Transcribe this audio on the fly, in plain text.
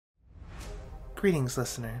Greetings,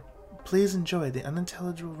 listener. Please enjoy the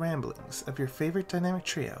unintelligible ramblings of your favorite dynamic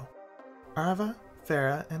trio, Arva,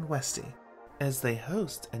 Ferra, and Westy, as they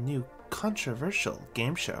host a new controversial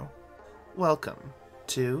game show. Welcome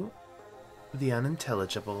to The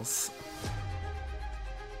Unintelligibles.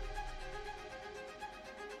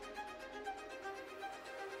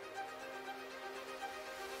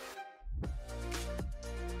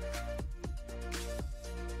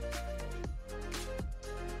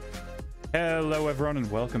 Hello everyone and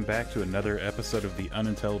welcome back to another episode of the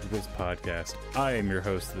Unintelligibles podcast. I am your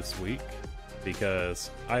host this week because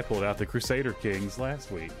I pulled out the Crusader Kings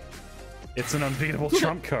last week. It's an unbeatable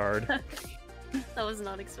trump card. I was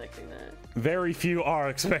not expecting that. Very few are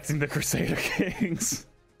expecting the Crusader Kings.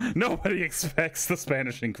 Nobody expects the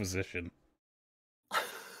Spanish Inquisition.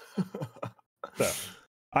 So,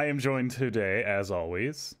 I am joined today, as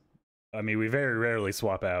always. I mean, we very rarely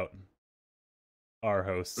swap out our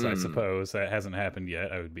hosts, I suppose. That hasn't happened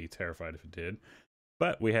yet. I would be terrified if it did.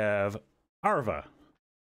 But we have Arva.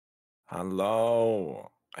 Hello.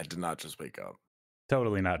 I did not just wake up.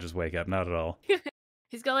 Totally not just wake up, not at all.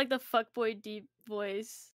 He's got like the fuckboy deep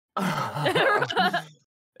voice.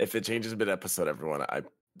 If it changes mid-episode, everyone, I'm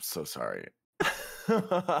so sorry.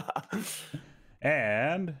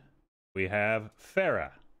 And we have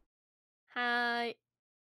Ferra. Hi.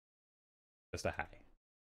 Just a hi.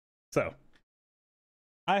 So,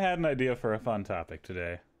 I had an idea for a fun topic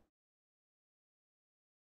today.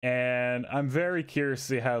 And I'm very curious to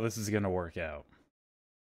see how this is going to work out.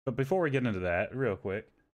 But before we get into that, real quick,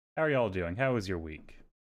 how are y'all doing? How was your week?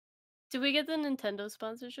 Did we get the Nintendo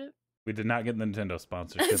sponsorship? We did not get the Nintendo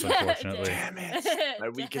sponsorship, unfortunately. Damn it. My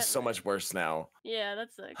week is so much worse now. Yeah,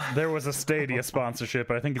 that sucks. There was a Stadia sponsorship,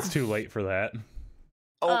 but I think it's too late for that.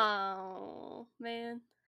 Oh, man.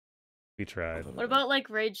 We tried. What about like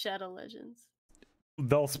Raid Shadow Legends?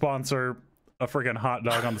 They'll sponsor a freaking hot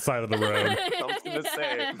dog on the side of the road. I was gonna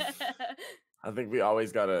say. I think we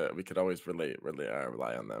could always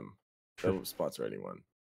rely on them. They'll sponsor anyone.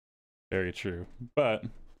 Very true. But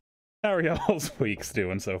how are y'all's weeks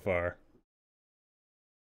doing so far?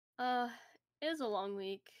 It was a long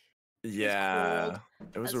week. Yeah,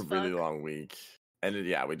 it was a as really fuck. long week. And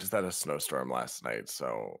we just had a snowstorm last night,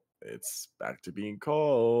 so it's back to being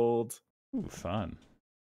cold. Ooh, fun.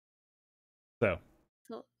 So,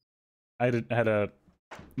 So- I had a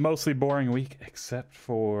mostly boring week, except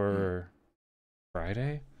for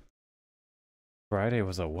Friday. Friday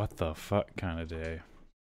was a what the fuck kind of day.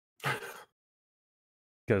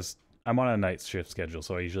 Because I'm on a night shift schedule,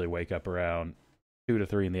 so I usually wake up around 2 to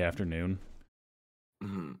 3 in the afternoon.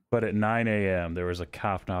 Mhm. But at 9 a.m., there was a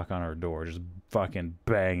cop knock on our door, just fucking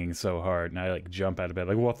banging so hard. And I jump out of bed,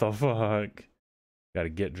 like, what the fuck? Gotta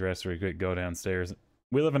get dressed really quick, go downstairs.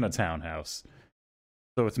 We live in a townhouse,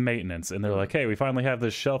 so it's maintenance. And they're like, hey, we finally have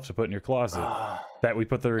this shelf to put in your closet that we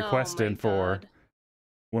put the request Oh in my for God.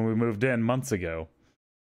 when we moved in months ago.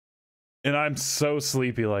 And I'm so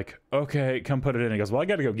sleepy, like, okay, come put it in. He goes, well, I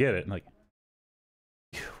gotta go get it. And like,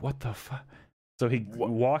 what the fuck? So he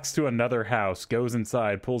walks to another house, goes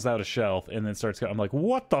inside, pulls out a shelf, and then starts I'm like,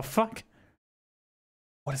 what the fuck?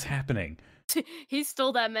 What is happening? He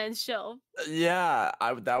stole that man's shelf. Yeah,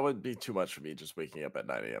 that would be too much for me just waking up at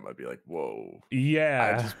 9 a.m. I'd be like, whoa. I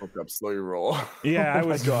Yeah. just woke up, slow your roll. Yeah, Oh I my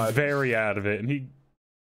was God. very out of it. And he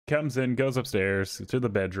comes in, goes upstairs to the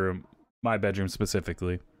bedroom, my bedroom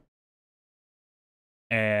specifically.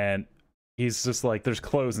 And he's just like, there's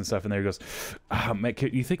clothes and stuff in there. He goes, man,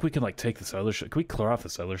 you think we can take this other shelf? Can we clear off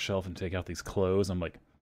this other shelf and take out these clothes? I'm like,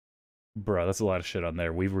 bro, that's a lot of shit on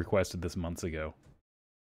there. We've requested this months ago.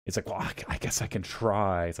 It's like, well, I guess I can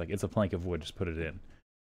try. It's like, it's a plank of wood, just put it in.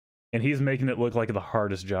 And he's making it look like the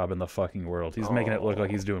hardest job in the fucking world. He's making it look like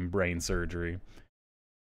he's doing brain surgery.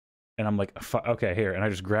 And I'm like, okay, here. And I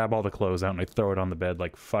just grab all the clothes out and I throw it on the bed,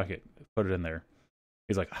 like, fuck it, put it in there.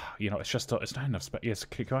 He's like, it's not enough space. Yes,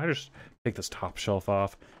 can I just take this top shelf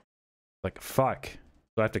off? Like, fuck.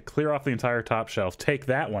 So I have to clear off the entire top shelf, take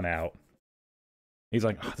that one out. He's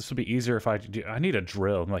like, this would be easier if I need a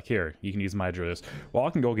drill. I'm like, here, you can use my drill. Well, I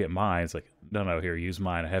can go get mine. It's like, no, here, use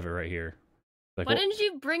mine. I have it right here. Like, Why didn't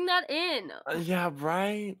you bring that in? Yeah,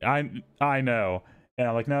 right? I know. And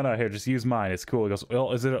I'm like, no, here, just use mine. It's cool. He goes,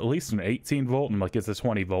 well, is it at least an 18 volt? And I'm like, it's a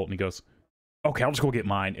 20 volt. And he goes, okay, I'll just go get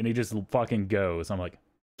mine. And he just fucking goes. I'm like,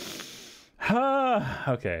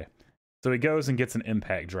 okay. So he goes and gets an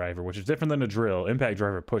impact driver, which is different than a drill. Impact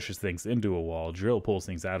driver pushes things into a wall. Drill pulls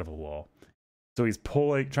things out of a wall. So he's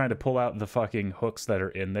trying to pull out the fucking hooks that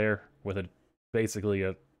are in there with basically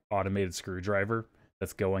a automated screwdriver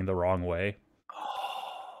that's going the wrong way.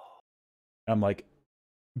 I'm like,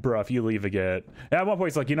 Bro, if you leave again. At one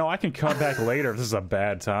point, he's like, I can come back later if this is a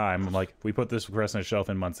bad time. I'm like, we put this request on a shelf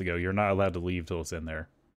in months ago. You're not allowed to leave till it's in there.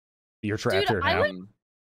 You're trapped here I now. would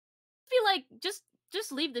feel like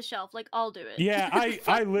just leave the shelf. Like, I'll do it. Yeah,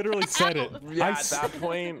 I literally said it. Yeah, at that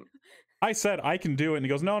point. I said I can do it, and he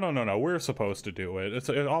goes, no, we're supposed to do it.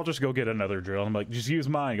 I'll just go get another drill. I'm like, just use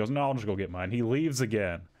mine. He goes, no, I'll just go get mine. He leaves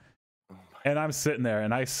again. And I'm sitting there,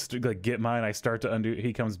 and I get mine. I start to undo.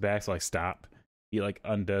 He comes back, so I stop. He like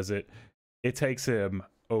undoes it. It takes him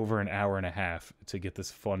over an hour and a half to get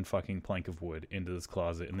this fun fucking plank of wood into this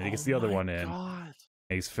closet, and then he gets the other one in.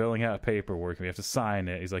 And he's filling out paperwork, and we have to sign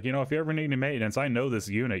it. He's like, if you ever need any maintenance, I know this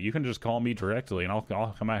unit. You can just call me directly, and I'll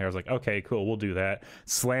come out here. I was like, okay, cool, we'll do that.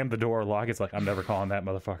 Slam the door, lock. It's like, I'm never calling that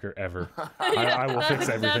motherfucker ever. I will fix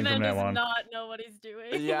everything from now on. Does not know what he's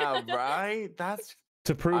doing. Yeah, right. That's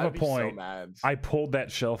to prove a point. So mad. I pulled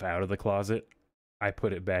that shelf out of the closet. I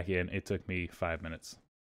put it back in. It took me 5 minutes.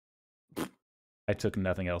 I took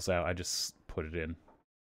nothing else out. I just put it in.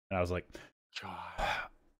 And I was like, God.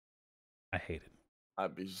 I hate it.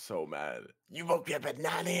 I'd be so mad. You woke me up at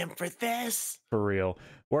 9 a.m. for this? For real.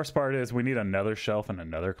 Worst part is we need another shelf in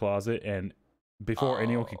another closet. And before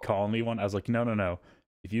anyone could call me one, I was like, no.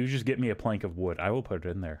 If you just get me a plank of wood, I will put it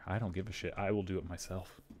in there. I don't give a shit. I will do it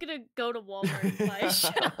myself. I'm gonna go to Walmart and buy a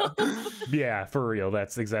shelf. Yeah, for real.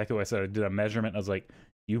 That's exactly what I said. I did a measurement. I was like,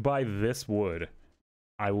 you buy this wood,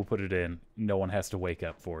 I will put it in. No one has to wake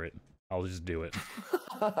up for it. I'll just do it.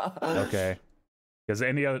 Okay. Because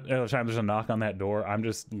any other time there's a knock on that door, I'm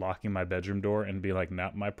just locking my bedroom door and be like,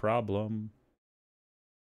 not my problem.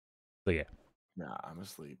 So yeah. Nah, I'm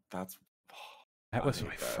asleep. That was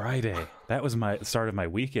my Friday. That was my start of my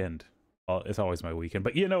weekend. Well, it's always my weekend,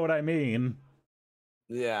 but you know what I mean.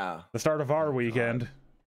 Yeah. The start of our weekend.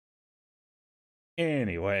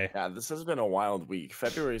 Anyway. Yeah, this has been a wild week.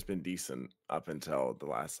 February's been decent up until the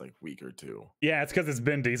last week or two. Yeah, it's because it's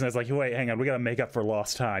been decent. It's like, wait, hang on, we gotta make up for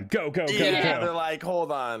lost time. Go. Yeah, they're like,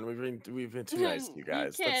 hold on, we've been too nice to you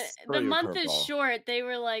guys. The month is short. They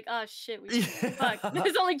were like, oh shit, fuck.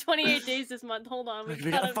 There's only 28 days this month. Hold on, we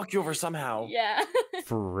gotta fuck you over somehow. Yeah.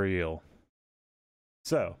 For real.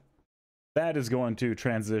 So that is going to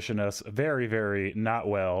transition us very, very not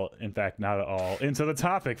well, in fact, not at all, into the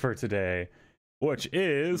topic for today, which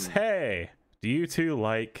is, hey, do you two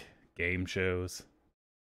like game shows?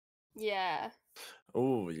 Yeah.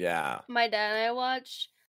 Oh, yeah. My dad and I watch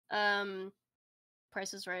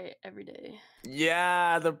Price is Right every day.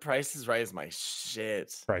 Yeah, The Price is Right is my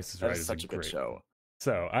shit. Price is Right is such a good show.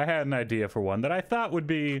 So I had an idea for one that I thought would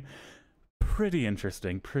be pretty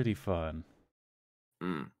interesting, pretty fun.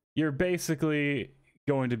 You're basically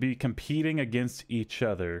going to be competing against each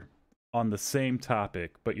other on the same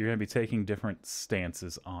topic, but you're going to be taking different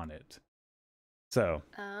stances on it. So,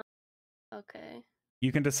 okay.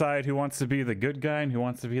 You can decide who wants to be the good guy and who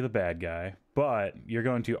wants to be the bad guy, but you're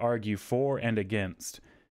going to argue for and against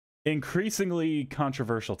increasingly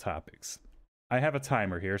controversial topics. I have a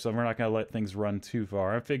timer here, so we're not going to let things run too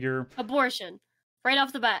far. I figure... Abortion. Right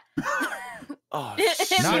off the bat. Oh,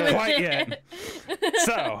 not quite yet.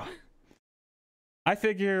 So, I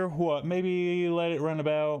figure, maybe let it run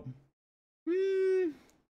about 2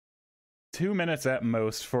 minutes at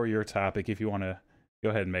most for your topic if you want to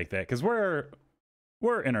go ahead and make that. Because we're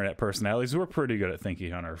internet personalities. We're pretty good at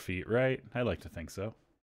thinking on our feet, right? I like to think so.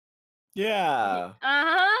 Yeah.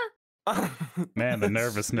 Uh-huh. Man, the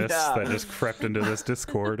nervousness that just crept into this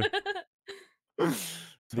Discord.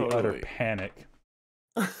 The utter panic.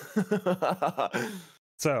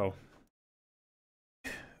 So,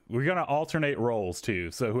 we're going to alternate roles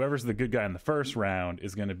too. So whoever's the good guy in the first round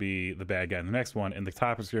is going to be the bad guy in the next one, and the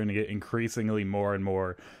topics are going to get increasingly more and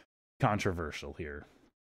more controversial here.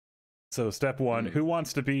 So step one, who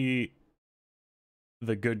wants to be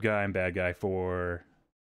the good guy and bad guy for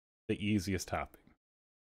the easiest topic?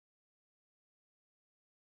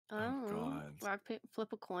 Oh, God. Rock, paper, flip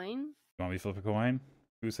a coin. You want me to flip a coin?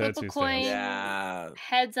 Who's flip heads, a who's coin. tails? Yeah.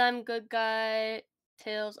 Heads, I'm good guy.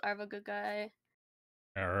 Tails, Arva, good guy.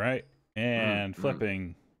 All right. And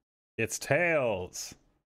flipping. It's tails.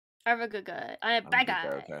 Arva, good guy. I'm bad guy.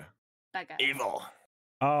 Okay. Bad guy. Evil.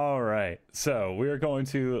 All right. So we're going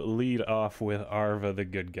to lead off with Arva, the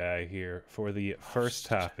good guy, here for the first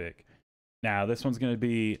topic. Now, this one's going to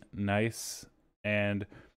be nice and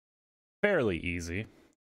fairly easy.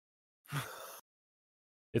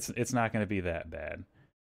 It's not going to be that bad.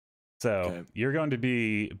 So you're going to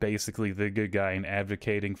be basically the good guy and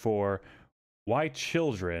advocating for why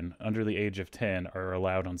children under the age of 10 are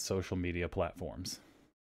allowed on social media platforms.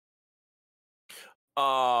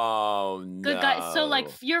 Oh no. Good guy. So like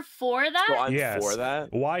you're for that? So I'm Yes. for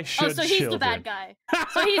that. Why should so he's children? the bad guy.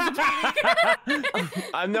 So he's the bad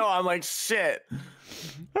guy. I know. I'm like shit.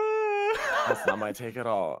 That's not my take at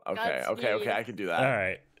all. Okay. Godspeed. I can do All that.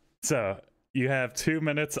 right. So you have 2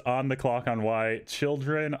 minutes on the clock on why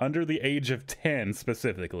children under the age of 10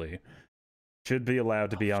 specifically should be allowed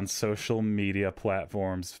to be on social media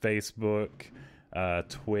platforms, Facebook,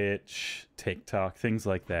 Twitch, TikTok, things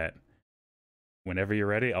like that. Whenever you're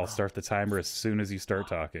ready, I'll start the timer as soon as you start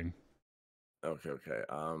talking. Okay.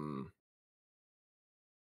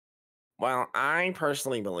 Well, I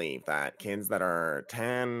personally believe that kids that are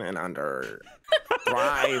 10 and under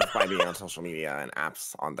thrive by being on social media and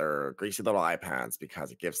apps on their greasy little iPads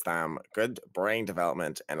because it gives them good brain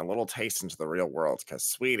development and a little taste into the real world. Because,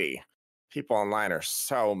 sweetie, people online are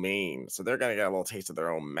so mean. So they're going to get a little taste of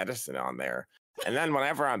their own medicine on there. And then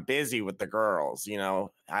whenever I'm busy with the girls, you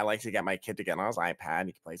know, I like to get my kid to get on his iPad.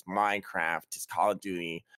 He plays Minecraft, his Call of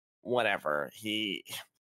Duty, whatever. He's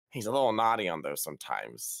a little naughty on those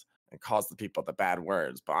sometimes and calls the people the bad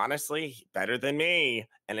words. But honestly, better than me.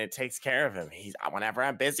 And it takes care of him. Whenever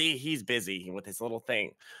I'm busy, he's busy with his little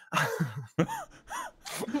thing.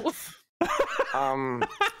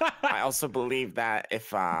 I also believe that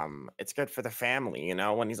if it's good for the family, you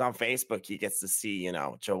know, when he's on Facebook, he gets to see, you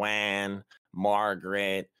know, Joanne,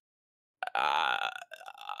 Margaret,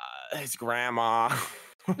 his grandma.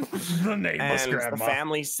 The nameless and grandma. the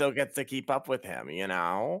family still gets to keep up with him, you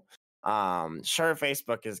know. Sure,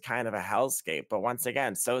 Facebook is kind of a hellscape, but once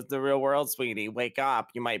again, so is the real world, sweetie. Wake up.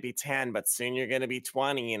 You might be 10, but soon you're gonna be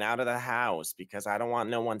 20 and out of the house, because I don't want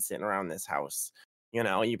no one sitting around this house. You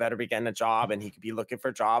know, you better be getting a job, and he could be llooking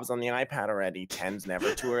for jobs on the iPad already. 10's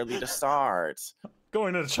never too early to start.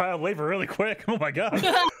 Going into child labor really quick. Oh my god.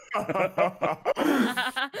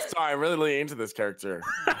 Sorry, I'm really into this character.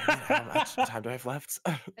 How much time do I have left?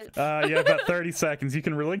 You have about 30 seconds. You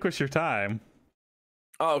can relinquish your time.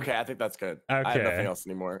 Oh, okay. I think that's good. I have Okay. nothing else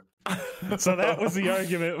anymore. So that was the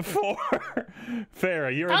argument for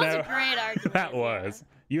Farah. You are That was now. a great argument. That was.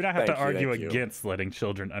 You now have to Thank you, argue thank you. against letting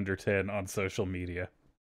children under 10 on social media.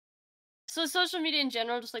 So social media in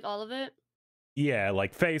general, just like all of it? Yeah,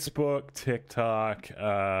 like Facebook, TikTok,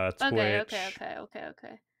 Twitch.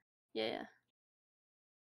 Okay. Yeah.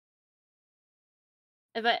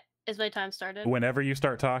 Is my time started? Whenever you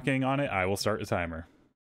start talking on it, I will start a timer.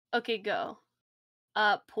 Okay, go.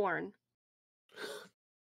 Porn.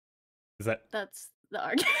 Is that? That's the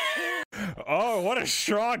argument. Oh, what a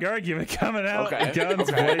strong argument coming out. Okay. Guns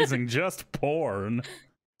Okay. blazing, just porn.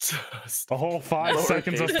 A whole 5 Lowercase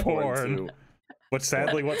seconds of porn. too. Which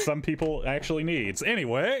sadly what some people actually needs.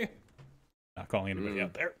 Anyway, not calling anybody Mm.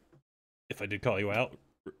 out there. If I did call you out,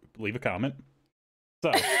 leave a comment.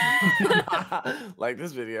 So, Like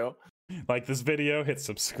this video. like this video, hit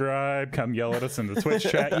subscribe, come yell at us in the Twitch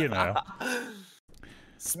chat, you know.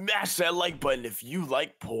 Smash that like button if you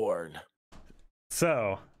like porn.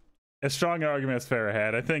 So, as strong an argument as Farah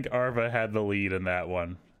had, I think Arva had the lead in that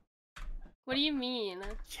one. What do you mean?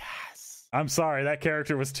 Yes. I'm sorry, that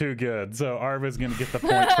character was too good, so Arva's gonna get the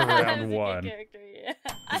point for That round was a good one. character, yeah.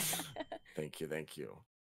 Thank you.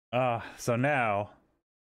 So now,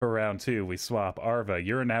 for round two, we swap. Arva,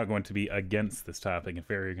 you're now going to be against this topic, and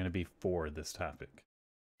Farah, you're going to be for this topic.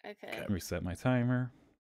 Okay. Reset my timer.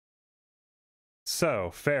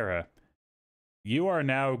 So, Farah, you are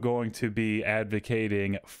now going to be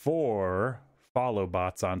advocating for follow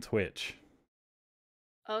bots on Twitch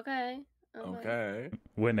Okay.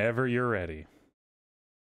 whenever you're ready.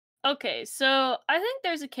 Okay, so I think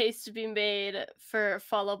there's a case to be made for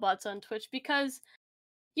follow bots on Twitch because,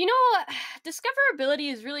 you know,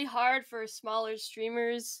 discoverability is really hard for smaller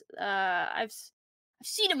streamers. I've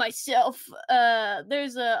seen it myself.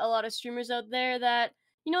 There's a lot of streamers out there that,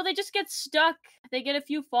 you know, they just get stuck. They get a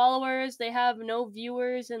few followers, they have no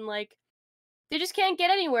viewers, and like they just can't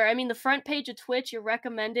get anywhere. I mean, the front page of Twitch, your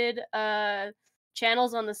recommended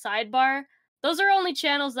channels on the sidebar, those are only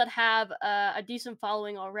channels that have a decent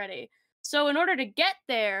following already. So in order to get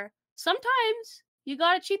there, sometimes you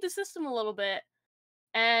gotta cheat the system a little bit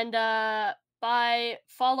and buy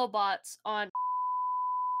follow bots on.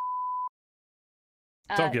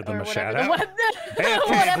 Don't give them or a whatever shout the out. Hey, okay,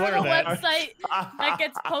 whatever blur the that. website that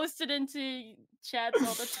gets posted into chats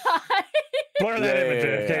all the time. Blur that image,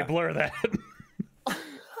 Yeah. okay? Blur that.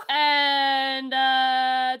 And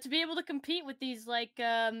to be able to compete with these like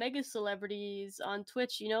mega celebrities on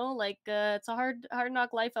Twitch, you know, like it's a hard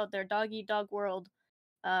knock life out there, dog eat dog world.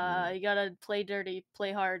 You gotta play dirty,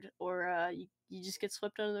 play hard, or you just get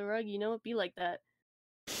swept under the rug. You know, it be like that.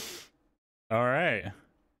 All right.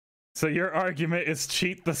 So your argument is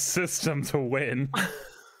cheat the system to win.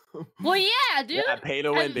 Well, yeah, dude. Yeah, pay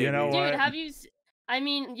to win, baby. You know Dude, what? have you? I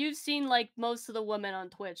mean, you've seen like most of the women on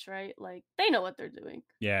Twitch, right? Like they know what they're doing.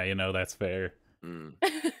 Yeah, that's fair. Mm.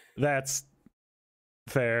 That's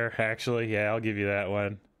fair, actually. Yeah, I'll give you that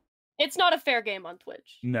one. It's not a fair game on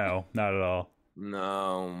Twitch. No, not at all.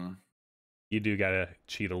 No. You do gotta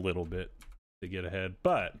cheat a little bit to get ahead,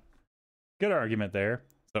 but good argument there.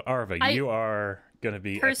 So Arva, you are gonna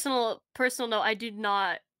be personal note. I do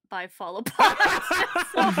not buy follow bots.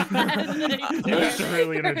 You have to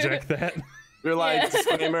really interject that. You're like, Yeah.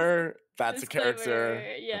 disclaimer, that's Disclaimer, a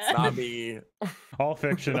character. yeah. It's not me. All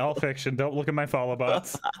fiction, all fiction. Don't look at my follow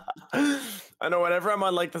bots. I know whenever I'm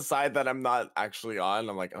on like the side that I'm not actually on,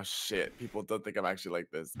 I'm like, oh shit, people don't think I'm actually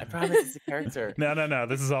like this. I promise it's a character. No.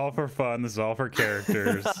 This is all for fun. This is all for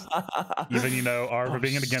characters. Even, Arva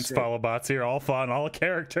being against shit. follow bots here, all fun, all a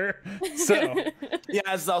character. So Yeah,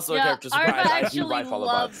 it's also a character surprise. Arva I do actually buy follow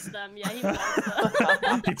loves bots. them. Yeah, he loves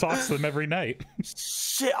them. he talks to them every night.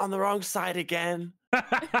 Shit, on the wrong side again.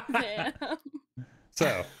 Damn.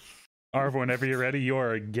 So, Arva, whenever you're ready,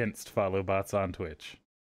 you're against follow bots on Twitch.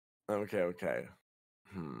 Okay.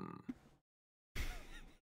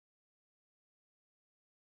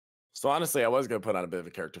 So honestly, I was gonna put on a bit of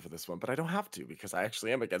a character for this one, but I don't have to because I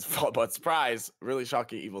actually am against follow bot. Surprise! Really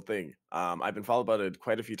shocking, evil thing. I've been follow botted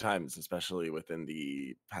quite a few times, especially within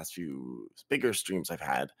the past few bigger streams I've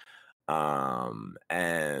had.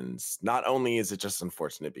 And not only is it just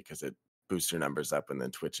unfortunate because it boosts your numbers up, and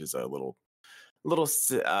then Twitch is a little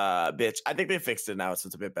bitch. I think they fixed it now, so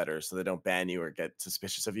it's a bit better, so they don't ban you or get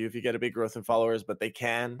suspicious of you if you get a big growth in followers, but they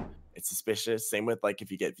can. It's suspicious. Same with like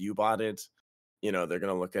if you get view botted, they're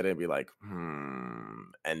gonna look at it and be like,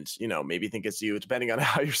 and maybe think it's you, depending on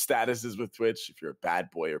how your status is with Twitch. If you're a bad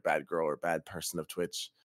boy or bad girl or bad person of Twitch,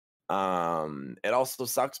 it also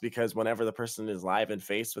sucks because whenever the person is live and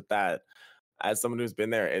faced with that, as someone who's been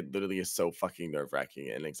there, it literally is so fucking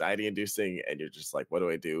nerve-wracking and anxiety-inducing, and you're just like, what do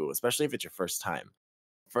I do? Especially if it's your first time.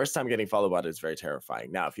 First time getting follow bot is very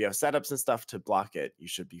terrifying. Now, if you have setups and stuff to block it, you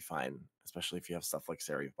should be fine, especially if you have stuff like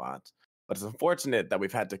SeriBot. But it's unfortunate that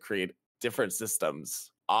we've had to create different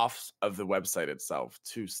systems off of the website itself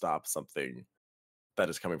to stop something that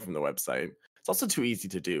is coming from the website. It's also too easy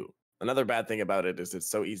to do. Another bad thing about it is it's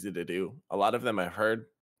so easy to do. A lot of them I've heard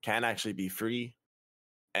can actually be free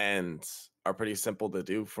and are pretty simple to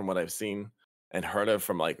do from what I've seen and heard of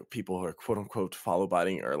from like people who are quote unquote follow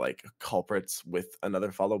botting or like culprits with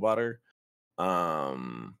another follow botter.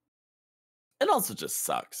 It also just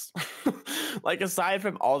sucks. Like aside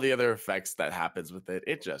from all the other effects that happens with it,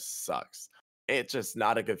 it just sucks. It's just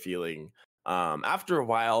not a good feeling. After a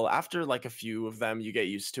while, after like a few of them, you get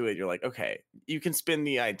used to it. You're like, okay, you can spin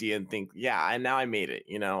the idea and think, yeah, and now I made it.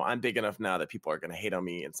 I'm big enough now that people are gonna hate on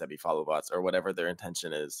me and send me follow bots or whatever their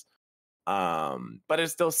intention is. But it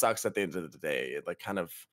still sucks at the end of the day. It like kind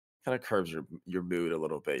of curbs your mood a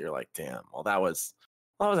little bit. You're like, damn, well that was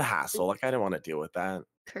a hassle. Like I didn't want to deal with that.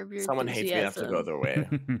 Curb your Someone hates me enough to go their way.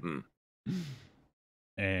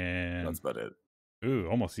 And that's about it. Ooh,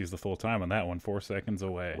 almost used the full time on that one. 4 seconds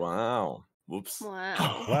away. Wow. Whoops.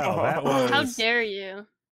 Wow. Wow, that was... How dare you?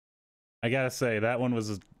 I gotta say, that one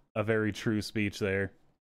was a very true speech there.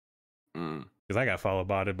 Because I got follow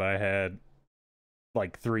botted, but I had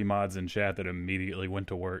like 3 mods in chat that immediately went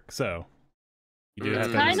to work. So you do have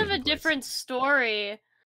It's to have kind of a decision place. different story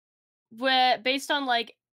based on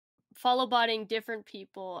like follow botting different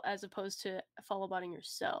people as opposed to follow botting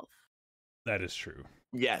yourself. That is true.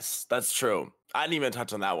 Yes, that's true. I didn't even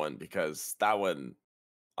touch on that one because that one,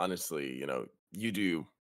 honestly,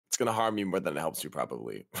 it's going to harm you more than it helps you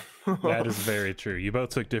probably. That is very true. You both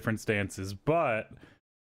took different stances, but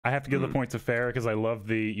I have to give the point to Ferra because I love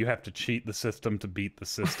you have to cheat the system to beat the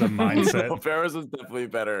system mindset. Ferra's is definitely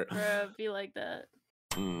better. Be like that.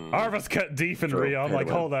 Arva's cut deep and True. real. I'm like,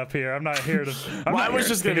 hold up here. I'm not here to. Mine was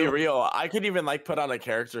just going to be real. I couldn't even like put on a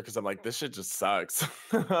character because I'm like, this shit just sucks.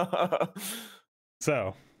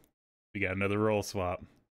 So, we got another role swap.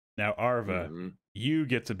 Now, Arva, you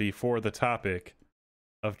get to be for the topic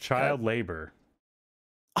of child labor.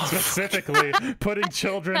 Specifically, putting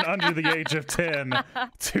children under the age of 10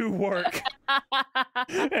 to work.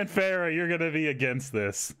 And Ferra, you're going to be against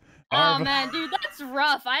this. Oh man, dude, that's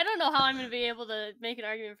rough. I don't know how I'm going to be able to make an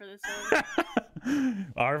argument for this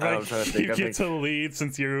one. Arva, you get to lead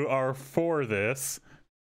since you are for this.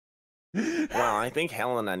 Well, I think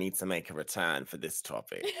Helena needs to make a return for this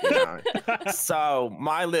topic. So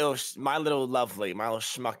my little schmuckums,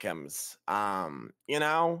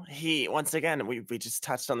 he once again we just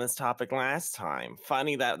touched on this topic last time.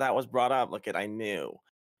 Funny that was brought up. Look at I knew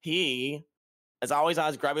he is always on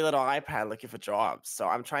his grubby little iPad looking for jobs. So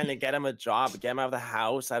I'm trying to get him a job, get him out of the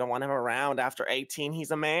house. I don't want him around after 18.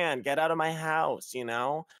 He's a man. Get out of my house, you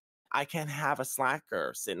know? I can't have a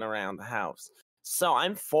slacker sitting around the house. So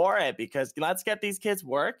I'm for it because let's get these kids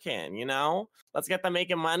working, you know? Let's get them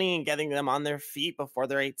making money and getting them on their feet before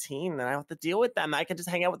they're 18. Then I don't have to deal with them. I can just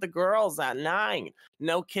hang out with the girls at 9.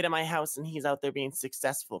 No kid in my house and he's out there being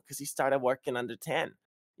successful because he started working under 10.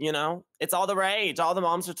 You know? It's all the rage. All the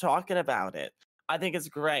moms are talking about it. I think it's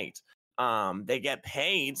great. They get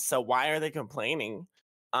paid, so why are they complaining?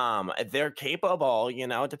 They're capable, you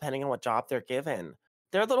know, depending on what job they're given.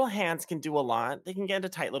 Their little hands can do a lot. They can get into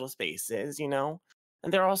tight little spaces, you know?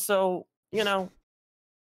 And they're also, you know,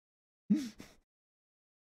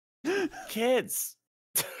 kids.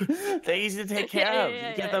 They're easy to take care of.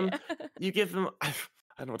 You give them I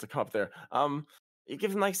don't know what to call up there. You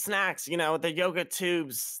give them like snacks, you know, the yogurt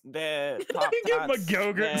tubes, the Pop You give them a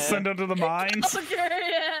yogurt and send them to the mines.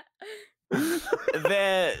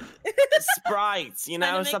 The Sprites, you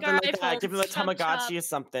know, something like that. Give them a Tamagotchi or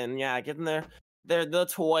something. Yeah, give them their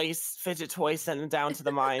toys, fidget toys, send them down to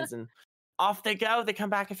the mines, and off they go. They come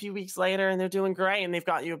back a few weeks later, and they're doing great, and they've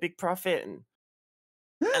got you a big profit. And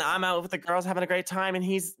I'm out with the girls having a great time, and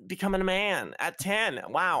he's becoming a man at 10.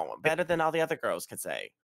 Wow, better than all the other girls could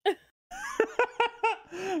say.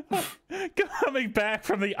 Coming back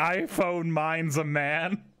from the iPhone mines a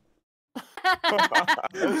man.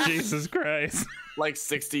 Jesus Christ. Like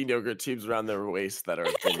 16 yogurt tubes around their waist that are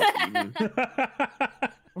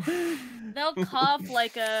They'll cough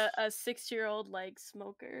like a 6-year-old like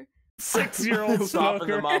smoker. 6-year-old smoker.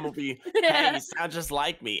 And the mom will be, hey, you sound just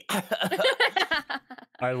like me.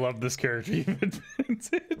 I love this character you've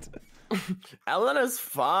invented. Elena's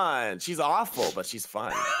fun. She's awful, but she's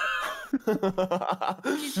fun.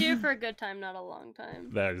 She's here for a good time, not a long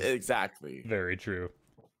time. That is exactly very true.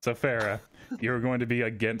 So, Ferra, you're going to be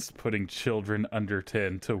against putting children under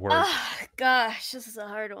 10 to work. Oh, gosh, this is a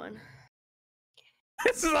hard one.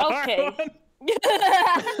 This is a hard one.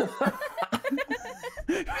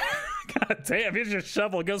 God damn, here's your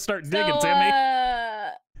shovel. Go start digging, Timmy.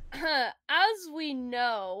 As we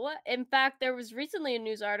know, in fact, there was recently a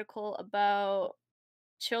news article about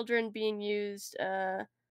children being used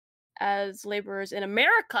as laborers in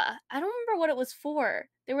America. I don't remember what it was for.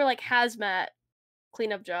 They were like hazmat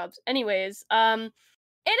cleanup jobs. Anyways, it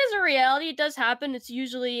is a reality. It does happen. It's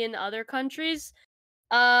usually in other countries.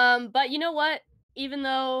 But you know what? Even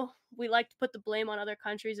though we like to put the blame on other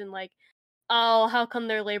countries and like, oh, how come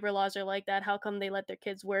their labor laws are like that? How come they let their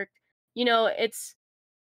kids work? You know, it's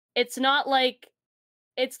not like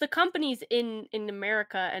it's the companies in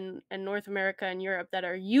America and North America and Europe that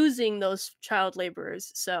are using those child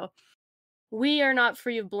laborers. So we are not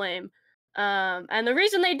free of blame. And the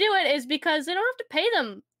reason they do it is because they don't have to pay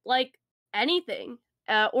them like anything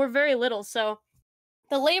or very little. So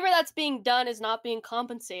the labor that's being done is not being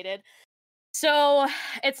compensated. So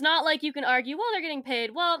it's not like you can argue, well, they're getting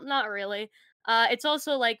paid. Well, not really. It's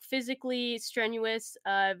also like physically strenuous,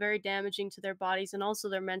 very damaging to their bodies and also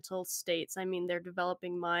their mental states. I mean, they're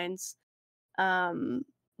developing minds.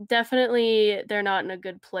 Definitely, they're not in a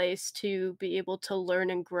good place to be able to learn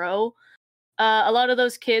and grow. A lot of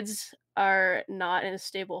those kids are not in a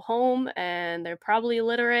stable home and they're probably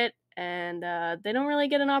illiterate and they don't really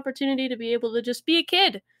get an opportunity to be able to just be a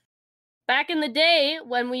kid. Back in the day,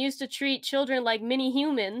 when we used to treat children like mini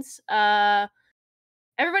humans,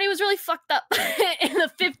 everybody was really fucked up in the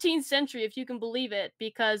 15th century, if you can believe it,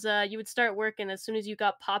 because you would start working as soon as you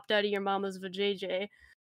got popped out of your mama's vajayjay.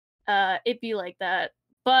 It'd be like that.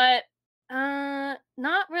 But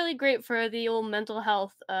not really great for the old mental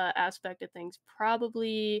health aspect of things.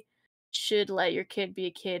 Probably should let your kid be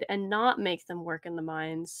a kid and not make them work in the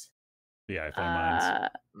mines. Yeah, I find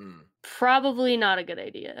mines. Probably not a good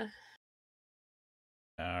idea.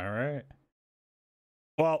 All right.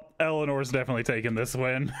 Well, Eleanor's definitely taking this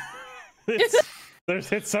win.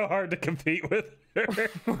 It's so hard to compete with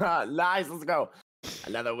her. Nice, let's go.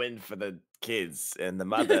 Another win for the kids and the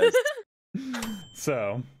mothers.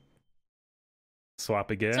 So,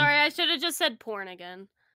 swap again. Sorry, I should have just said porn again.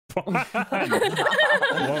 Well,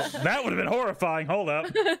 that would have been horrifying. Hold up.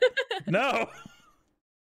 No.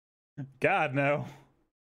 God, no.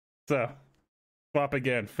 So, swap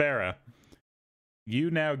again. Ferra,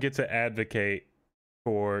 you now get to advocate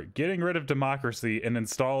for getting rid of democracy and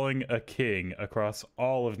installing a king across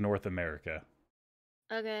all of North America.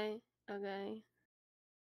 Okay.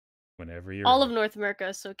 Whenever you're all of North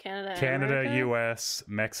America, so Canada, America? US,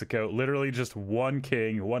 Mexico, literally just one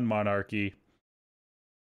king, one monarchy.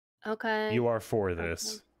 Okay. You are for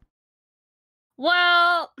this. Okay.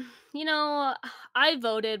 Well, I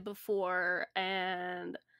voted before,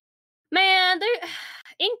 and man,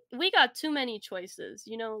 we got too many choices.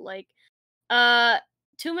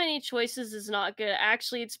 Too many choices is not good.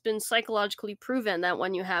 Actually, it's been psychologically proven that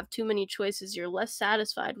when you have too many choices, you're less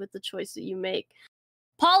satisfied with the choice that you make.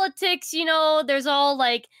 Politics, there's all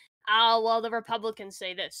like, oh, well, the Republicans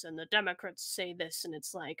say this and the Democrats say this, and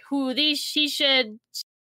it's like, she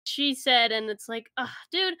said, and it's like,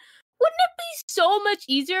 dude, wouldn't it be so much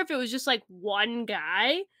easier if it was just like one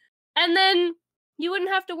guy? And then you wouldn't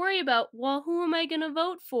have to worry about, well, who am I going to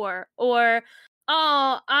vote for? Or,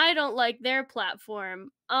 oh, I don't like their platform.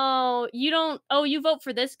 Oh, you vote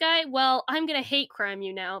for this guy? Well, I'm going to hate crime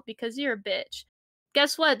you now because you're a bitch.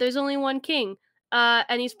 Guess what? There's only one king.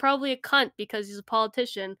 And he's probably a cunt because he's a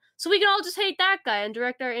politician. So we can all just hate that guy and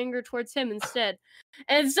direct our anger towards him instead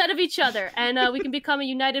of each other. And we can become a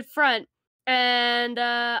united front. And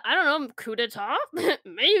I don't know, coup d'etat?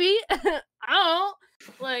 Maybe. I don't know.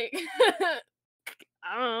 Like,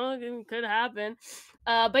 I don't know, it could happen.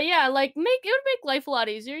 But yeah, like, it would make life a lot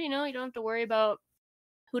easier, you don't have to worry about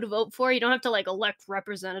who to vote for. You don't have to, like, elect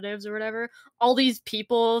representatives or whatever. All these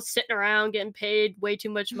people sitting around getting paid way too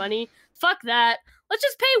much money. Fuck that. Let's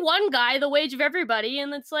just pay one guy the wage of everybody,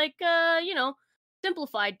 and it's like,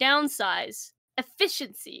 simplify, downsize,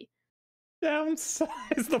 efficiency.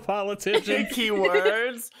 Downsize the politician.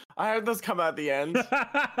 Keywords. I heard those come out at the end.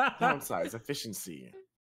 Downsize, efficiency.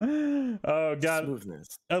 Oh god,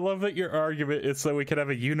 smoothness. I love that your argument is so we can have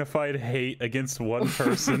a unified hate against one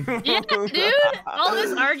person. Yeah, dude, all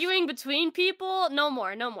this arguing between people, no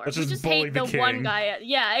more. Let's We just hate the one guy.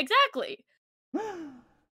 Yeah, exactly.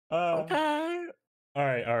 Okay. All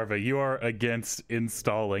right, Arva, you are against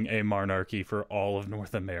installing a monarchy for all of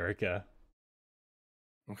North America.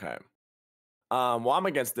 Okay. Well, I'm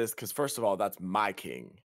against this because first of all, that's my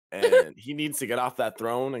king. And he needs to get off that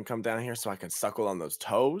throne and come down here so I can suckle on those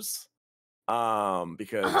toes.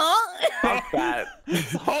 Because fuck that.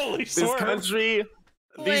 Holy this country,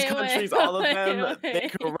 these countries, all of them, they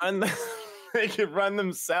can run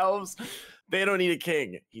themselves. They don't need a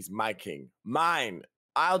king. He's my king. Mine.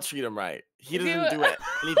 I'll treat him right. He doesn't do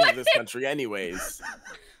anything to this country anyways.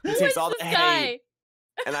 He takes all the hate.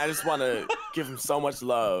 And I just want to give him so much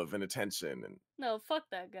love and attention. And no, fuck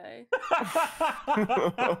that guy.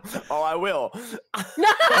 Oh, I will.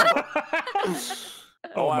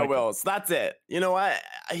 I will. So that's it. You know what?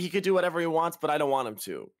 He could do whatever he wants, but I don't want him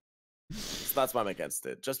to. So that's why I'm against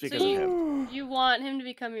it. Just because of him. You want him to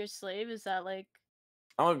become your slave? Is that like?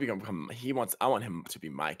 I want to become. I want him to be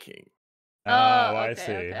my king. Oh, I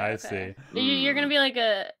see. I see. You're gonna be like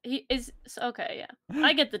okay, yeah.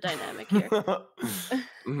 I get the dynamic here. I'm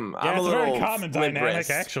it's a very common dynamic,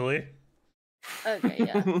 actually. Okay,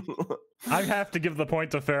 yeah. I have to give the point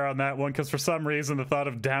to Ferra on that one because for some reason the thought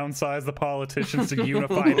of downsize the politicians to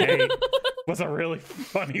unified hate was a really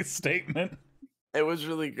funny statement. It was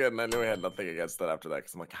really good, and I knew I had nothing against that after that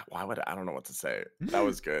because I'm like, why would I don't know what to say. That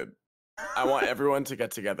was good. I want everyone to get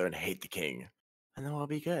together and hate the king, and then we'll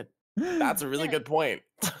be good. That's a really good point.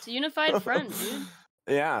 It's a unified front, dude.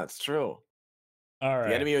 Yeah, it's true. All right.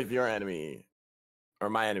 The enemy of your enemy, or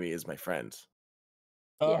my enemy, is my friend.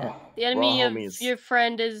 Yeah. The enemy of your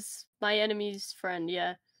friend is my enemy's friend.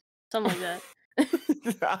 Yeah, something like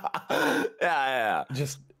that. Yeah.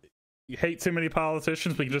 Just you hate too many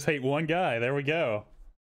politicians, but you just hate one guy. There we go.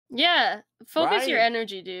 Yeah. Focus your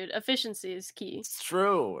energy, dude. Efficiency is key. It's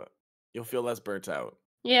true. You'll feel less burnt out.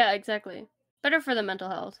 Yeah, exactly. Better for the mental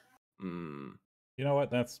health. You know what?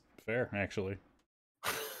 That's fair, actually.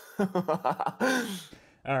 All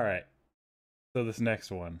right. So this next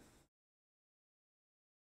one.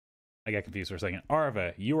 I got confused for a second.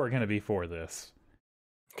 Arva, you are going to be for this.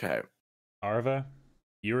 Okay. Arva,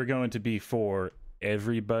 you are going to be for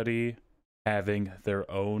everybody having their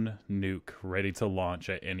own nuke ready to launch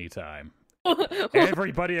at any time.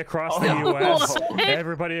 Everybody across the US,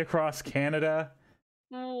 everybody across Canada.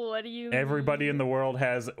 What do you Everybody in the world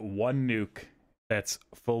has one nuke that's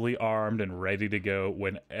fully armed and ready to go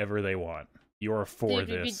whenever they want. You're for this.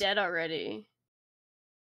 You'd be dead already.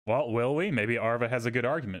 Well, will we? Maybe Arva has a good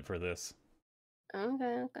argument for this.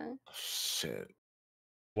 Okay. Shit.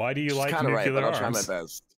 Why do you like nuclear arms? I'll try my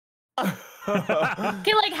best. Okay,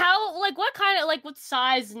 what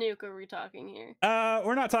size nuke are we talking here?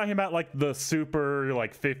 We're not talking about like the super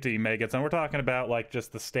 50 megaton. We're talking about like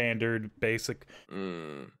just the standard basic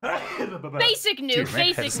basic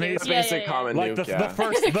nuke, basic common like nuke.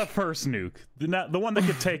 the first nuke, the one that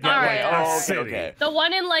could take out a city. Okay. The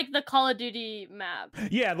one in like the Call of Duty map.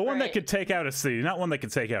 Yeah, the one that could take out a city, not one that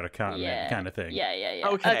could take out a continent, kind of thing. Yeah.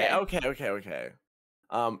 Okay.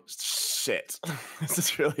 Shit. This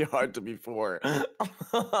is really hard to be for.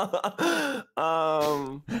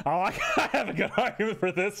 Oh, I have a good argument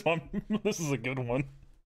for this one. This is a good one.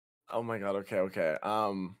 Oh my god, okay.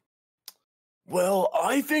 Well,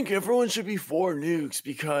 I think everyone should be for nukes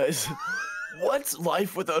because what's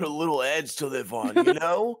life without a little edge to live on, you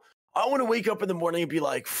know? I want to wake up in the morning and be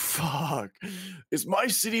like, fuck, is my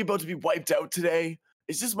city about to be wiped out today?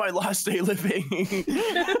 Is this my last day living?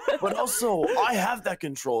 But also, I have that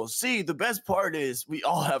control. See, the best part is we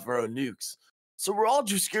all have our own nukes. So we're all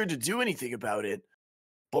too scared to do anything about it,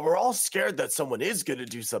 but we're all scared that someone is going to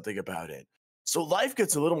do something about it. So life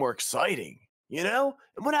gets a little more exciting, you know?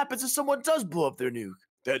 And what happens if someone does blow up their nuke?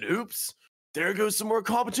 Then oops, there goes some more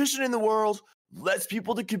competition in the world. Less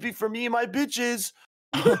people to compete for me and my bitches.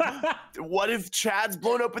 What if Chad's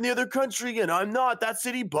blown up in the other country and I'm not? That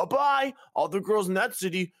city, bye-bye. All the girls in that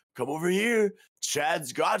city, come over here.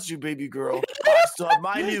 Chad's got you, baby girl. I still have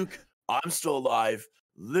my nuke. I'm still alive.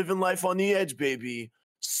 Living life on the edge, baby.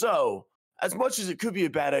 So, as much as it could be a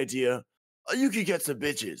bad idea, you could get some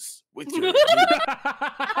bitches with your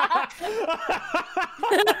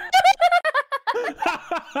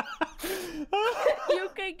You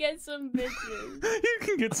could get some bitches. You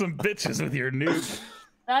can get some bitches with your nuke.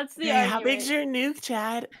 That's the Yeah, argument. how big's your nuke,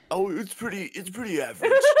 Chad? Oh, it's pretty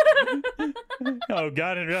average. Oh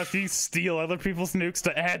god, and after you steal other people's nukes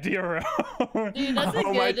to add to your own. Dude, that's a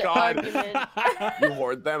Oh good my God. argument. You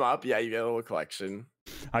hoard them up? Yeah, you get a little collection.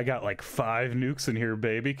 I got like 5 nukes in here,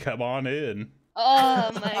 baby. Come on in.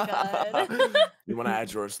 Oh my god. You want to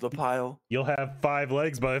add yours to the pile? You'll have 5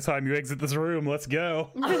 legs by the time you exit this room. Let's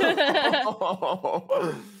go.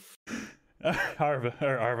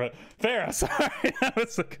 Arva. Ferra, sorry. That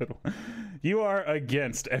was a good one. You are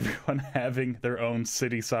against everyone having their own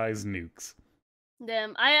city-sized nukes.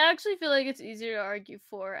 Damn, I actually feel like it's easier to argue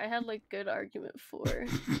for. I had like good argument for.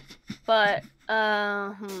 But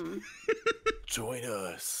Join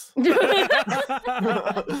us.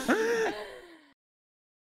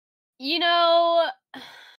 You know,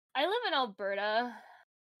 I live in Alberta,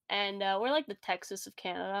 and we're like the Texas of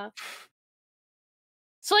Canada.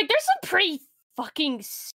 So, like, there's some pretty fucking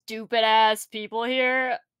stupid-ass people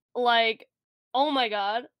here. Like, oh my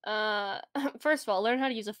god. First of all, learn how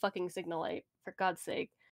to use a fucking signal light, for God's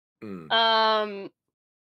sake. Mm.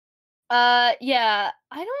 Yeah,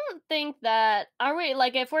 I don't think that...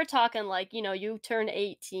 like, if we're talking, like, you know, you turn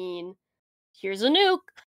 18, here's a nuke.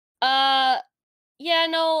 Yeah,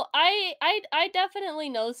 no, I definitely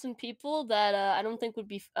know some people that I don't think would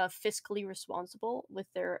be fiscally responsible with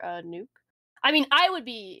their nuke. I mean, I would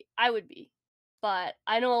be, but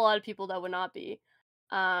I know a lot of people that would not be.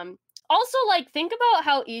 Also, like, think about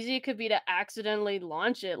how easy it could be to accidentally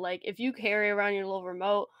launch it. Like, if you carry around your little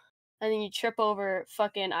remote and then you trip over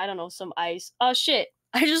fucking, I don't know, some ice. Oh shit!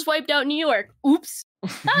 I just wiped out New York. Oops,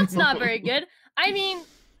 that's not very good. I mean,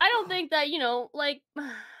 I don't think that, you know, like.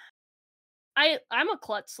 I'm a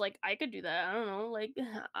klutz, like, I could do that. I don't know, like,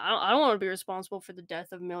 I don't want to be responsible for the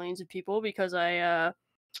death of millions of people because I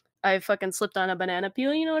fucking slipped on a banana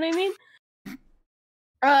peel, you know what I mean?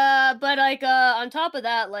 But, like, on top of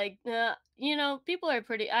that, like, you know, people are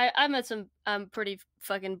pretty, I met some, pretty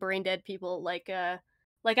fucking brain dead people, like,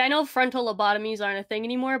 I know frontal lobotomies aren't a thing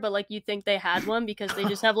anymore, but, like, you think they had one because they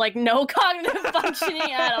just have, like, no cognitive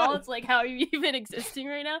functioning at all. It's like, how are you even existing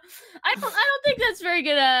right now? I don't think that's very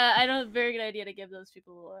good, very good idea to give those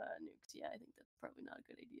people, nukes. Yeah, I think that's probably not a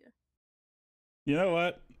good idea. You know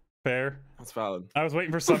what? Fair. That's valid. I was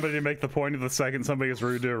waiting for somebody to make the point of the second somebody is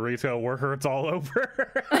rude to a retail worker, it's all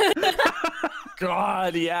over.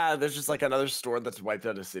 God, yeah, there's just like another store that's wiped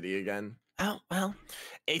out a city again. Oh, well,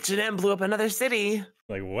 H&M blew up another city.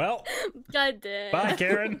 Like, well, God damn. bye,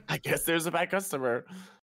 Karen. I guess there's a bad customer.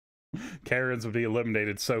 Karens would be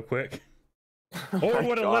eliminated so quick. Oh Or my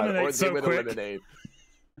would God, eliminate or they so would quick. eliminate.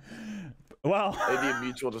 Well, They'd be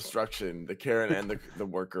mutual destruction. The Karen and the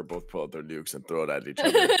worker both pull out their nukes and throw it at each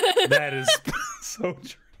other. that is so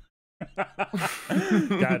true.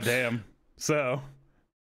 God damn. So,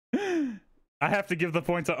 I have to give the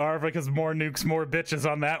point to Arva because more nukes, more bitches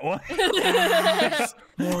on that one.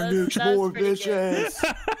 More nukes, That's more pretty good.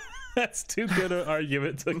 bitches. That's too good an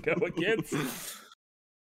argument to go against.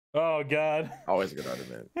 Oh, God. Always a good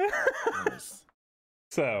argument. Always.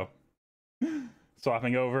 So,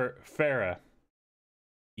 swapping over, Ferra.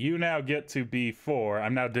 You now get to be for.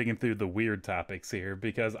 I'm now digging through the weird topics here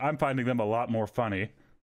because I'm finding them a lot more funny.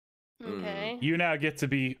 Okay. You now get to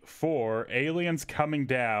be for aliens coming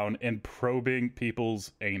down and probing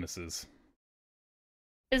people's anuses.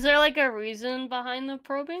 Is there like a reason behind the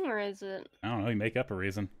probing, or is it? I don't know, you make up a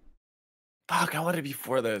reason. Fuck, I wanted to be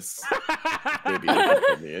for this. Maybe you can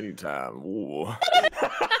put me anytime. Ooh.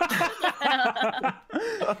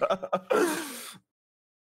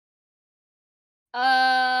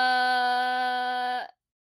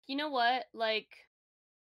 You know what? Like,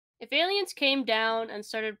 if aliens came down and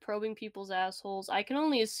started probing people's assholes, I can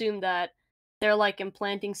only assume that they're like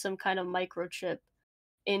implanting some kind of microchip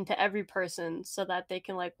into every person so that they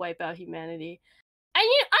can like wipe out humanity. And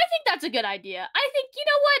I think that's a good idea. I think, you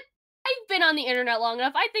know what? I've been on the internet long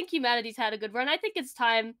enough. I think humanity's had a good run. I think it's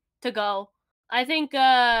time to go. I think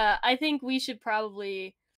we should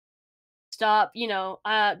probably stop,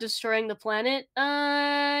 destroying the planet,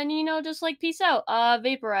 and just like peace out,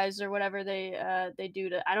 vaporize or whatever they do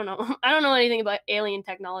to. I don't know. I don't know anything about alien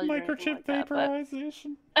technology. Microchip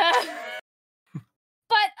vaporization. I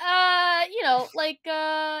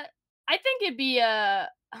think it'd be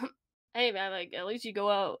hey man, like at least you go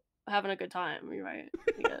out having a good time. You're right.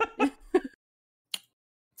 Yeah.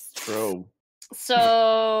 It's true.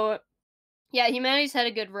 So yeah, humanity's had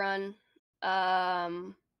a good run.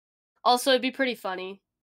 Also, it'd be pretty funny.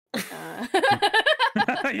 You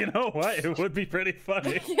know what? It would be pretty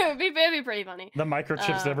funny. It'd be pretty funny. The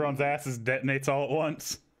microchips everyone's asses detonates all at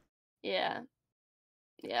once. Yeah.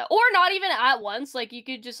 Yeah, or not even at once. Like, you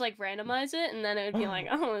could just, like, randomize it, and then it would be like,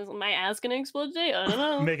 oh, is my ass gonna explode today? I don't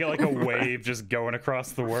know. Make it like a wave just going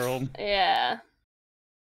across the world. Yeah.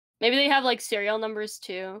 Maybe they have, like, serial numbers,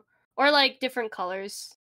 too. Or, like, different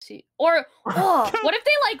colors. See, or, what if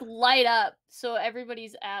they, like, light up so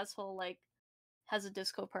everybody's asshole, like, has a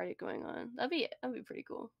disco party going on? That'd be pretty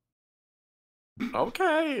cool.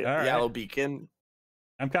 Okay. All right. Yellow beacon.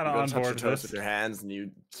 I'm kind of on touch board your with toes with this. your hands, and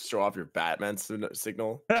you show off your Batman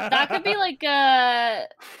signal. That could be like how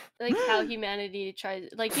humanity tries,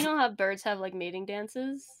 like, you know how birds have like mating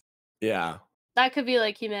dances? Yeah. That could be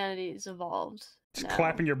like humanity's evolved. Just now.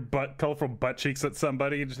 clapping your colorful butt cheeks at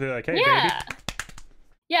somebody and just be like, hey, yeah. baby.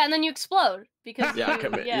 Yeah, and then you explode because Yeah,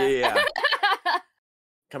 yeah.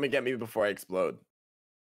 Come and get me before I explode.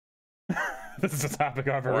 This is a topic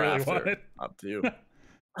Arva Or really after. wanted. Up to you.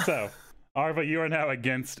 So, Arva, you are now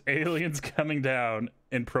against aliens coming down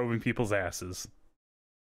and probing people's asses.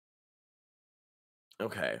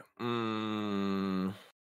 Okay.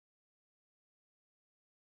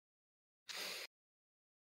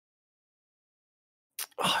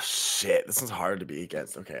 Oh shit, this is hard to be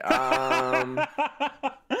against. Okay.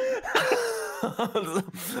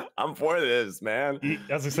 I'm for this, man.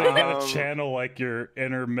 As I say, you gotta channel like your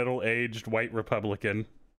inner middle-aged white Republican.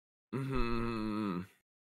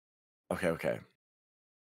 Okay.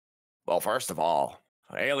 Well, first of all,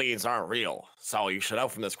 aliens aren't real, so you should know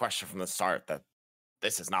from this question from the start that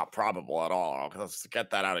this is not probable at all. Let's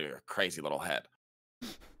get that out of your crazy little head.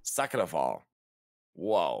 Second of all,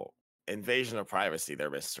 whoa, invasion of privacy there,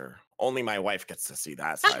 mister. Only my wife gets to see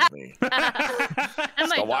that side of me.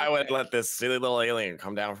 So why would I let this silly little alien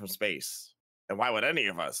come down from space? And why would any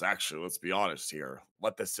of us, actually, let's be honest here,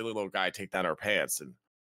 let this silly little guy take down our pants and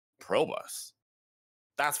probe us?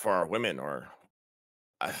 That's for our women, or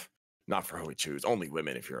not for who we choose. Only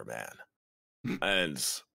women if you're a man. And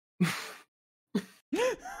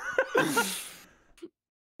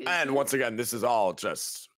and once again, this is all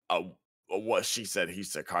just a what she said, he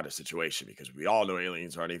said kind of situation, because we all know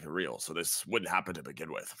aliens aren't even real, so this wouldn't happen to begin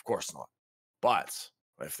with. Of course not. But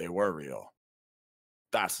if they were real,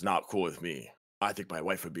 that's not cool with me. I think my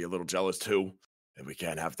wife would be a little jealous too, and we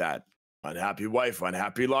can't have that. Unhappy wife,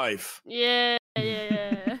 unhappy life. Yeah.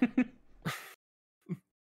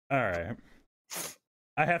 All right.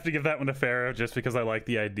 I have to give that one to Ferra just because I like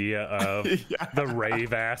the idea of the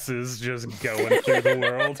rave asses just going through the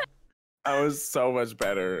world. That was so much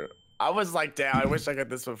better. I was like, damn, I wish I got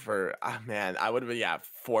this one for, man, I would have been,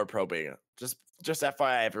 for probing. Just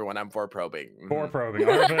FYI, everyone, I'm for probing. For probing.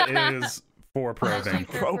 Arva is for probing.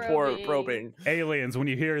 Probing. Aliens, when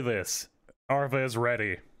you hear this, Arva is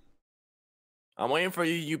ready. I'm waiting for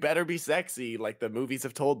you. You better be sexy, like the movies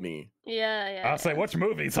have told me. Yeah. I'll say, which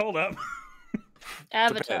movies? Hold up.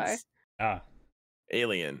 Avatar. Depends.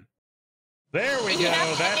 Alien. There we go.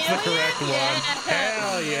 That's the correct one.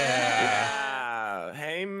 Hell yeah.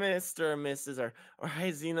 Hey, Mr. and Mrs. or hey,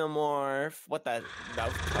 Xenomorph. What that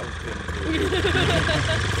was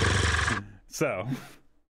So,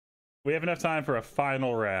 we have enough time for a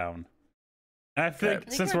final round. And I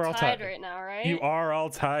think since we're all tied right now, right? You are all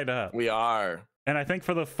tied up. We are. And I think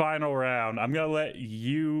for the final round, I'm going to let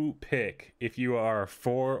you pick if you are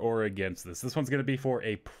for or against this. This one's going to be for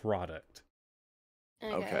a product.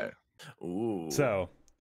 Okay. Ooh. So,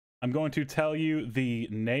 I'm going to tell you the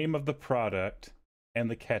name of the product and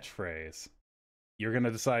the catchphrase. You're going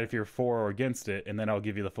to decide if you're for or against it, and then I'll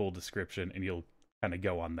give you the full description, and you'll kind of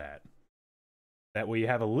go on that. That way you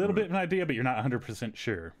have a little bit of an idea, but you're not 100%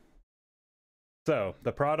 sure. So,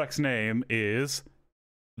 the product's name is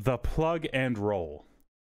The Plug and Roll,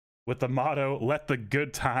 with the motto, let the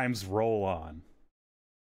good times roll on.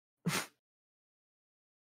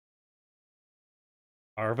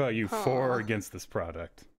 Arva, are you for or against this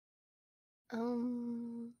product?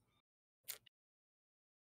 You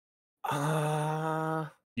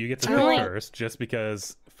get to pick first, just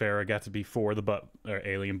because Ferra got to be for the butt or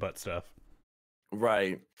alien butt stuff.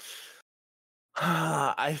 Right.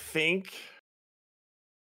 I think.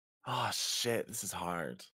 Oh shit! This is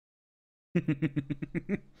hard.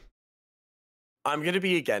 I'm gonna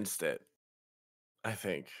be against it. I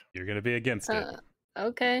think you're gonna be against it.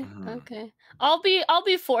 Okay. Okay. I'll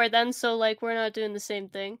be for then. So like we're not doing the same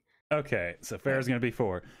thing. Okay. So Ferra's gonna be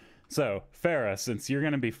for. So Ferra, since you're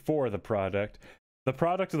gonna be for the product of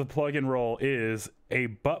the plug and roll is a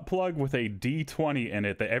butt plug with a D20 in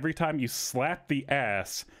it. That every time you slap the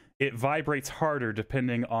ass, it vibrates harder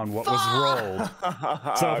depending on what was rolled.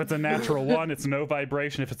 So if it's a natural 1, it's no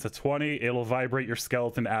vibration. If it's a 20, it'll vibrate your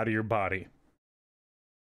skeleton out of your body.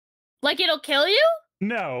 Like it'll kill you?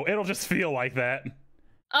 No, it'll just feel like that.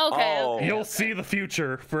 Okay. You'll see the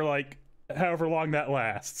future for like however long that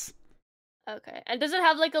lasts. Okay. And does it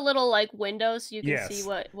have like a little like window so you can see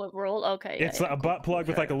what rolled? Okay. It's a butt plug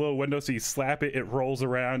with like a little window, so you slap it, it rolls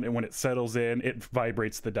around, and when it settles in, it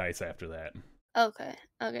vibrates the dice after that. Okay.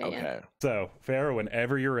 Yeah. So, Ferra,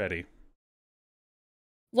 whenever you're ready.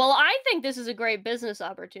 Well, I think this is a great business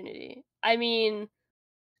opportunity. I mean,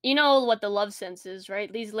 you know what the love sense is,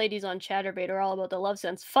 right? These ladies on Chatterbait are all about the love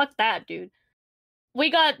sense. Fuck that, dude. We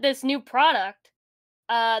got this new product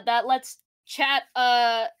that lets chat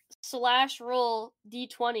 /roll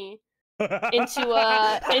D20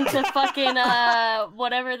 into fucking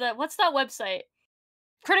what's that website?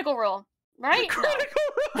 Critical Role, right? Critical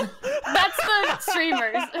Role. That's the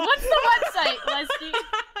streamers. What's the website, Westy?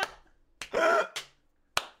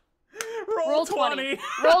 Roll20.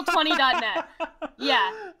 Roll20.net.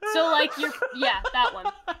 Yeah. So like that one.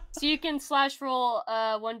 So you can /roll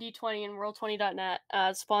 1d20 and roll20.net.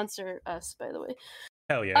 Sponsor us, by the way.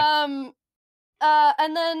 Hell yeah.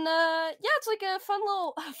 And then it's like a fun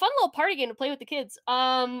little party game to play with the kids.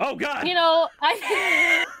 Oh god. You know,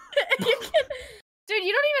 dude, you don't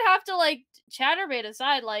even have to like Chatterbait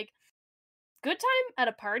aside, like good time at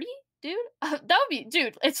a party, dude. That would be,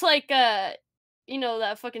 dude. It's like you know,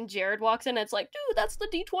 that fucking Jared walks in and it's like, dude, that's the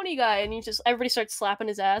D20 guy, and everybody starts slapping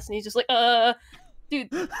his ass and he's just like, dude,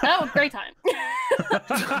 that was a great time.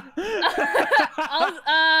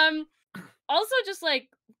 Also just like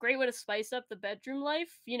great way to spice up the bedroom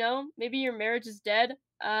life, you know? Maybe your marriage is dead.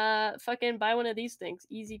 Fucking buy one of these things.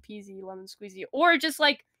 Easy peasy, lemon squeezy. Or just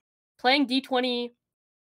like playing D20,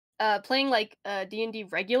 playing like D&D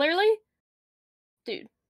regularly. Dude.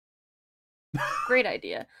 Great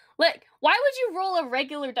idea. Like, why would you roll a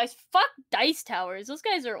regular dice? Fuck dice towers. Those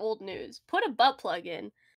guys are old news. Put a butt plug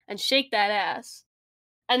in and shake that ass.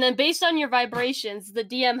 And then based on your vibrations, the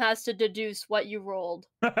DM has to deduce what you rolled.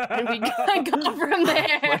 And we go from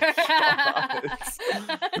there.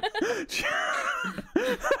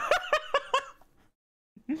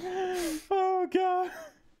 Oh god.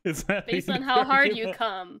 Is that based on how hard you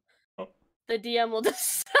come, the DM will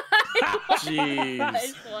decide what the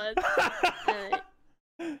dice was.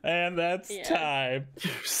 And that's time.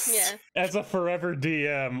 Yeah. As a forever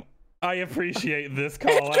DM, I appreciate this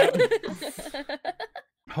call out.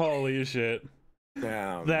 Holy shit.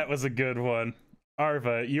 Damn. That was a good one.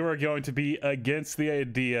 Arva, you are going to be against the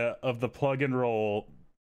idea of the plug and roll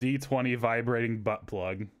D20 vibrating butt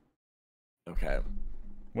plug. Okay.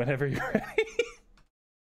 Whenever you're ready.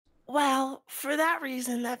 Well, for that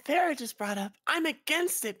reason that Ferra just brought up, I'm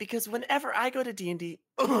against it because whenever I go to D&D,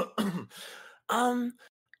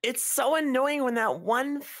 it's so annoying when that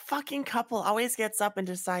one fucking couple always gets up and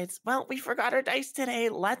decides, well, we forgot our dice today.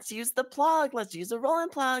 Let's use the plug. Let's use the rolling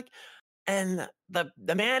plug. And the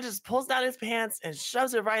man just pulls down his pants and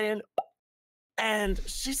shoves it right in. And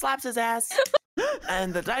she slaps his ass.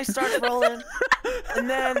 And the dice starts rolling. And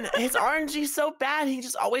then his RNG's so bad, he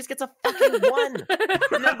just always gets a fucking 1.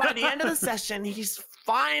 And then by the end of the session, he's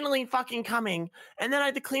finally fucking coming. And then I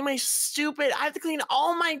have to clean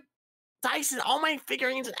all my dice and all my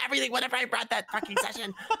figurines and everything whenever I brought that fucking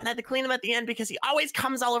session. And I had to clean them at the end because he always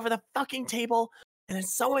comes all over the fucking table. And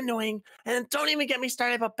it's so annoying. And don't even get me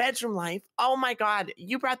started about bedroom life. Oh my god,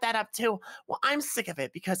 you brought that up too. Well, I'm sick of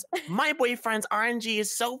it because my boyfriend's RNG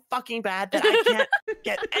is so fucking bad that I can't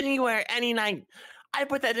get anywhere any night. I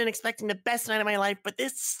put that in expecting the best night of my life, but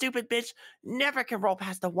this stupid bitch never can roll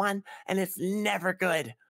past a 1, and it's never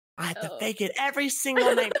good. I have to fake it every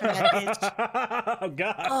single night for that bitch. Oh,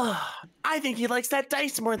 God. Oh, I think he likes that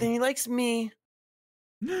dice more than he likes me.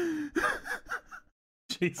 Jesus.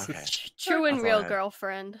 Okay. True and That's real all right.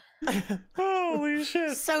 girlfriend. Holy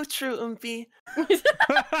shit. So true, Oomphy.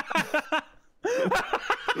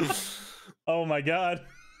 Oh, my God.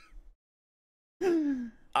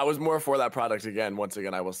 I was more for that product again. Once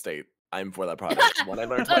again, I will state I'm for that product. When I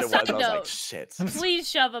learned what it was, I was like, shit. Please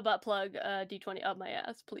shove a butt plug D20 up my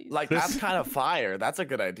ass, please. Like, that's kind of fire. That's a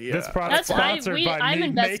good idea. This product sponsored by I'm me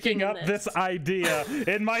investing making in up this idea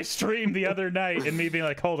in my stream the other night and me being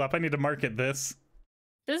like, hold up, I need to market this.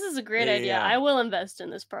 This is a great Yeah, idea. yeah. I will invest in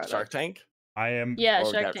this product. Shark Tank? I am. Yeah,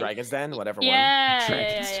 Or Shark Tank. Dragon's Den? Whatever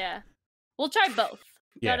Yeah. We'll try both.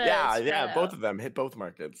 Yeah. Gotta spread both out. of them. Hit both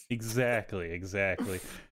markets. Exactly.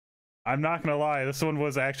 I'm not gonna lie, this one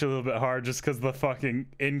was actually a little bit hard just because the fucking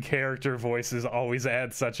in-character voices always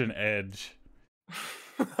add such an edge.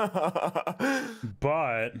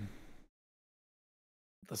 But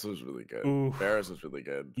This was really good. Ooh. Ferris was really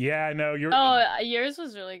good. yeah, I know you're. Yours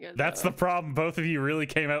was really good. That's the problem. Both of you really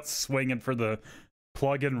came out swinging for the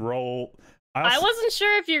plug and roll. I wasn't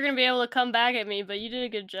sure if you're gonna be able to come back at me, but you did a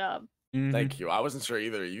good job. Mhm. Thank you. I wasn't sure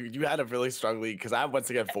either. You had a really strong lead because I once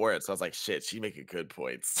again for it. So I was like, shit, she's making good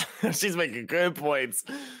points. She's making good points.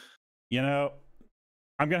 You know,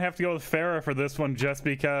 I'm gonna have to go with Ferra for this one just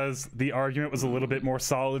because the argument was a little bit more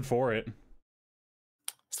solid for it.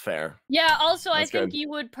 It's fair. Yeah, also That's I think good. you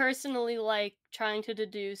would personally like trying to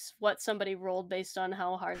deduce what somebody rolled based on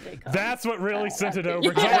how hard they come. That's what really sent it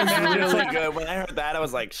over. 'cause Yeah. I imagine it's Really like, good. When I heard that, I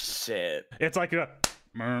was like, shit. it's like a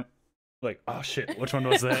like, oh shit, which one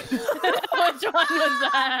was that? Which one was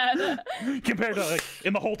that? Compared to like,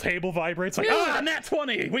 in the whole table vibrates like, ah, nat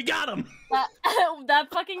 20, we got him.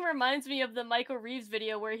 That fucking reminds me of the Michael Reeves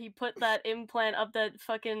video where he put that implant up that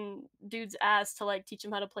fucking dude's ass to like teach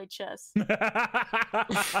him how to play chess.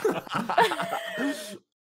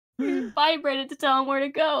 He vibrated to tell him where to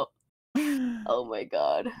go. Oh my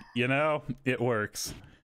god. You know, it works.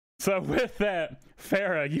 So with that,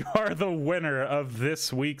 Ferra, you are the winner of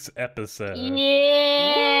this week's episode.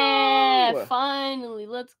 Yeah, Woo. finally,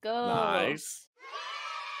 let's go. Nice.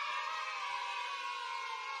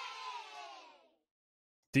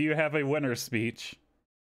 Do you have a winner speech?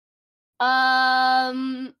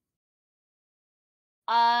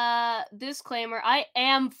 Disclaimer, I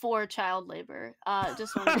am for child labor.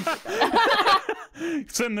 Just want to say that.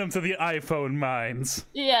 Send them to the iPhone mines.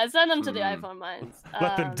 Yeah, send them to the iPhone mines.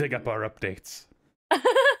 Let them dig up our updates.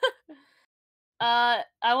 I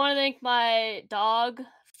want to thank my dog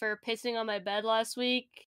for pissing on my bed last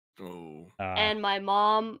week, Ooh. and my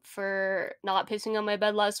mom for not pissing on my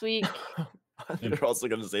bed last week. You're also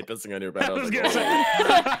going to say pissing on your bed. I was like, gonna oh. say,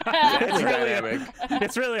 It's dynamic.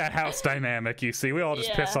 it's really a house dynamic, you see. We all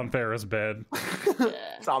just piss Yeah. on Ferra's bed.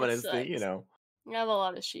 It's ominous it thing, you sucks. know. I have a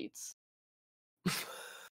lot of sheets.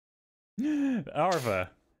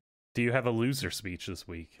 Arva, do you have a loser speech this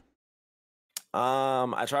week?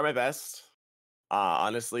 I try my best.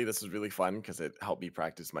 Honestly, this was really fun because it helped me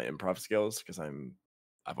practice my improv skills because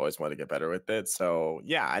I've always wanted to get better with it. So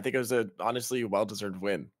yeah, I think it was a honestly well-deserved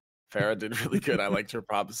win. Ferra did really good. I liked her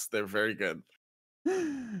props. They're very good.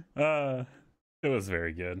 It was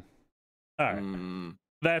very good. All right. Mm,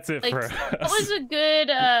 That's it Like, for that us. was a good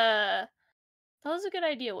that was a good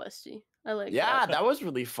idea, Westy. I like yeah, that. that was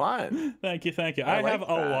really fun. Thank you. I I like have a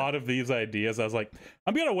that. lot of these ideas. I was like,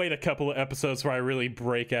 I'm gonna wait a couple of episodes where I really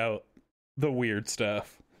break out the weird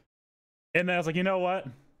stuff. And then I was like, you know what?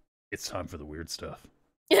 It's time for the weird stuff.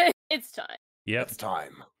 It's time. Yep. It's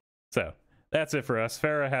time. So that's it for us.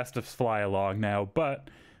 Ferra has to fly along now, but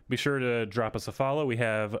be sure to drop us a follow. We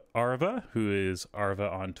have Arva, who is Arva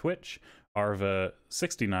on Twitch,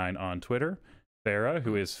 Arva69 on Twitter, Ferra,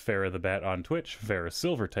 who is Ferra the Bat on Twitch, Ferra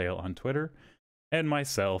Silvertail on Twitter, and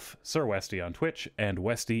myself, Sir Westy on Twitch, and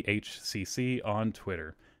Westy HCC on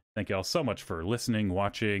Twitter. Thank y'all so much for listening,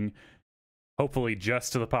 watching, hopefully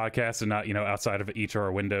just to the podcast and not, outside of each of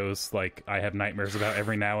our windows like I have nightmares about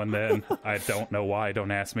every now and then. I don't know why,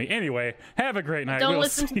 don't ask me. Anyway, have a great night. Don't We'll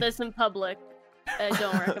listen see- to this in public. I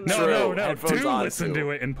don't recommend No, it. no, True. no. Headphones Do on, listen too. to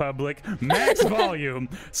it in public. Max volume.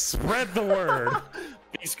 Spread the word.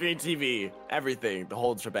 Big screen TV, everything, the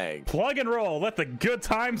whole shebang. Plug and roll. Let the good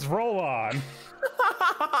times roll on.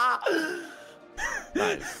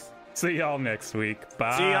 Nice. See y'all next week.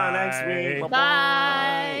 Bye. See y'all next week.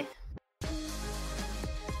 Bye.